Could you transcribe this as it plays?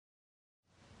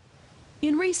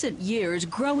In recent years,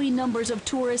 growing numbers of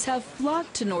tourists have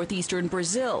flocked to northeastern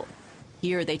Brazil.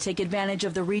 Here they take advantage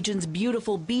of the region's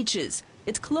beautiful beaches,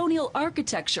 its colonial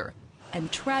architecture,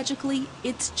 and tragically,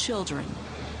 its children.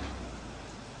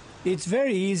 It's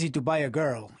very easy to buy a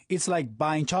girl. It's like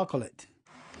buying chocolate.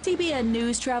 TBN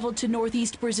News traveled to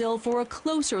northeast Brazil for a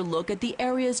closer look at the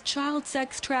area's child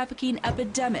sex trafficking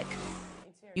epidemic.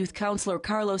 Youth counselor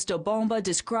Carlos da Bomba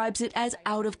describes it as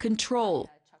out of control.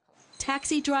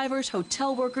 Taxi drivers,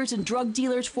 hotel workers, and drug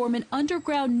dealers form an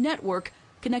underground network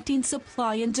connecting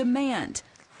supply and demand.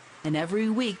 And every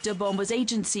week, da Bomba's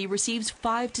agency receives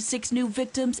 5 to 6 new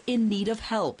victims in need of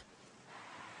help.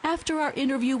 After our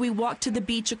interview, we walked to the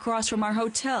beach across from our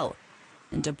hotel,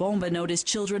 and da Bomba noticed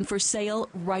children for sale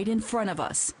right in front of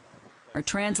us. Our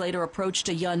translator approached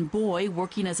a young boy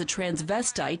working as a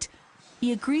transvestite.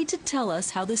 He agreed to tell us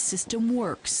how the system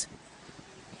works.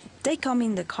 They come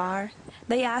in the car.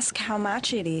 They ask how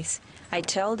much it is. I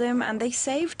tell them, and they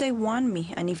say if they want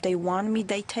me, and if they want me,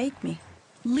 they take me.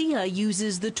 Leah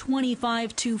uses the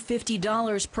 $25 to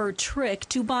 $50 per trick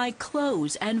to buy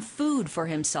clothes and food for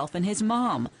himself and his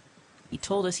mom. He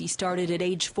told us he started at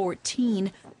age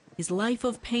 14. His life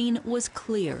of pain was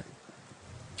clear.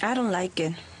 I don't like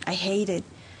it. I hate it.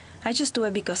 I just do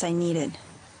it because I need it.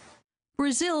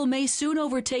 Brazil may soon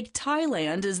overtake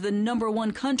Thailand as the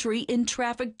 #1 country in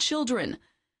trafficked children.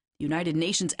 The United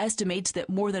Nations estimates that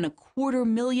more than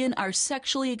 250,000 are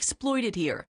sexually exploited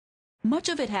here. Much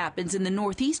of it happens in the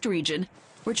Northeast region,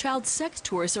 where child sex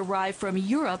tourists arrive from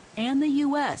Europe and the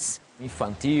U.S.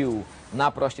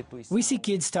 We see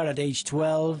kids start at age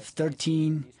 12,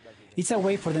 13. It's a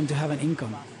way for them to have an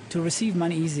income, to receive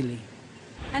money easily.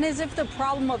 And as if the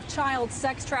problem of child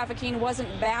sex trafficking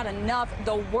wasn't bad enough,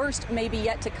 the worst may be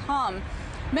yet to come.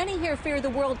 Many here fear the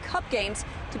World Cup games,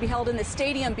 to be held in the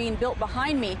stadium being built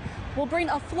behind me, will bring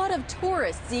a flood of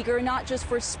tourists eager not just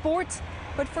for sports,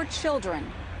 but for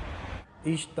children.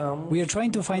 We are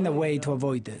trying to find a way to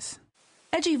avoid this.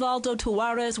 Egivaldo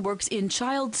Tuarez works in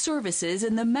child services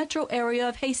in the metro area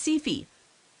of Recife.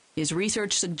 His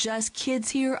research suggests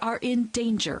kids here are in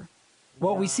danger.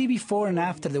 What we see before and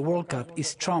after the World Cup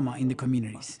is trauma in the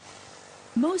communities.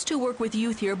 Most who work with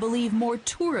youth here believe more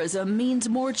tourism means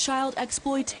more child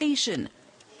exploitation.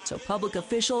 So public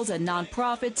officials and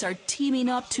nonprofits are teaming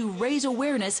up to raise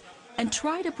awareness and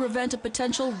try to prevent a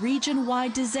potential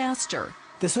region-wide disaster.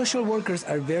 The social workers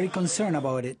are very concerned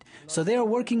about it, so they are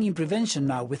working in prevention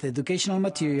now with educational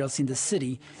materials in the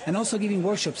city and also giving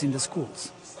workshops in the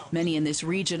schools. Many in this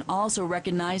region also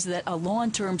recognize that a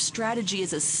long-term strategy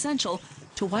is essential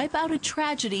to wipe out a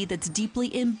tragedy that's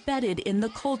deeply embedded in the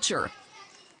culture.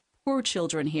 Poor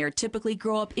children here typically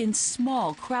grow up in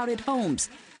small, crowded homes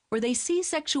where they see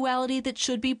sexuality that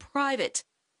should be private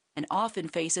and often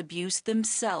face abuse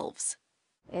themselves.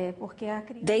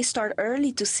 They start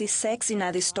early to see sex in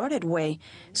a distorted way,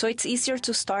 so it's easier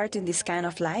to start in this kind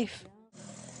of life.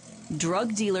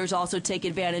 Drug dealers also take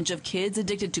advantage of kids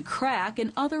addicted to crack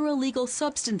and other illegal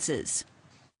substances.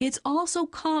 It's also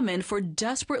common for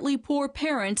desperately poor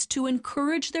parents to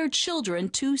encourage their children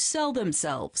to sell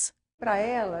themselves.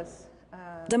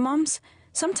 The moms,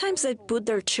 sometimes they put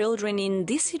their children in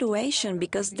this situation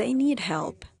because they need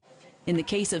help. In the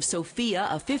case of Sophia,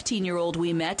 a 15-year-old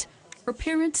we met, her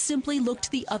parents simply looked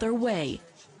the other way.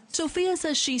 Sophia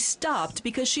says she stopped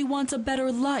because she wants a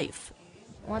better life.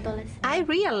 I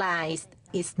realized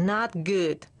it's not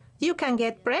good. You can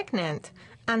get pregnant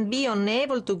and be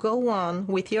unable to go on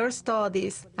with your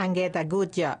studies and get a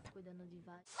good job.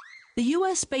 The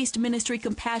U.S.-based ministry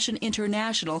Compassion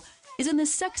International is in the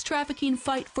sex trafficking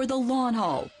fight for the long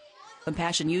haul.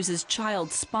 Compassion uses child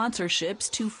sponsorships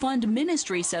to fund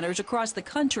ministry centers across the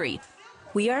country.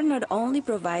 We are not only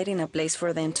providing a place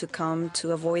for them to come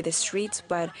to avoid the streets,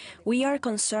 but we are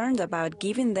concerned about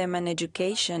giving them an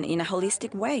education in a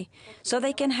holistic way so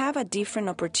they can have a different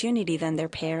opportunity than their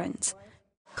parents.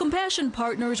 Compassion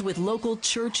partners with local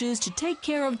churches to take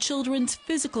care of children's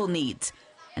physical needs,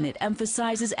 and it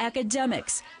emphasizes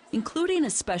academics, including a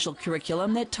special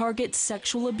curriculum that targets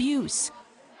sexual abuse.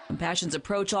 Compassion's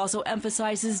approach also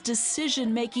emphasizes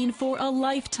decision-making for a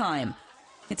lifetime.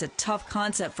 It's a tough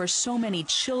concept for so many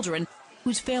children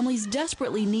whose families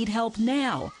desperately need help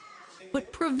now.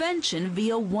 But prevention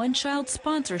via one-child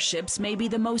sponsorships may be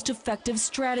the most effective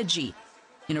strategy.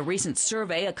 In a recent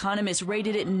survey, economists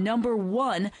rated it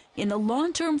 #1 in the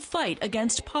long-term fight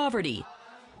against poverty.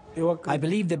 I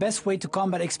believe the best way to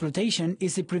combat exploitation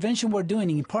is the prevention we're doing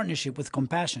in partnership with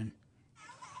Compassion.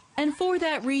 And for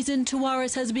that reason,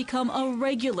 Tuarez has become a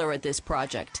regular at this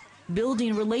project,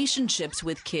 building relationships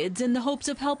with kids in the hopes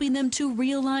of helping them to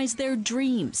realize their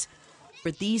dreams. For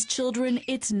these children,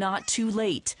 it's not too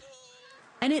late.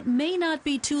 And it may not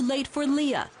be too late for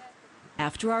Leah.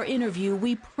 After our interview,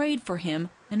 we prayed for him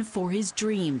and for his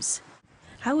dreams.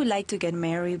 I would like to get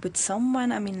married with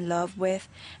someone I'm in love with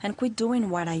and quit doing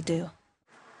what I do.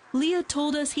 Leah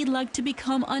told us he'd like to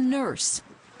become a nurse.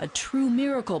 A true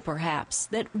miracle, perhaps,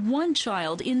 that one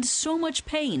child in so much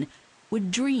pain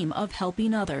would dream of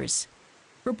helping others.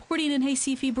 Reporting in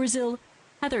Recife, Brazil,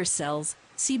 Heather Sells,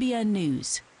 CBN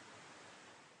News.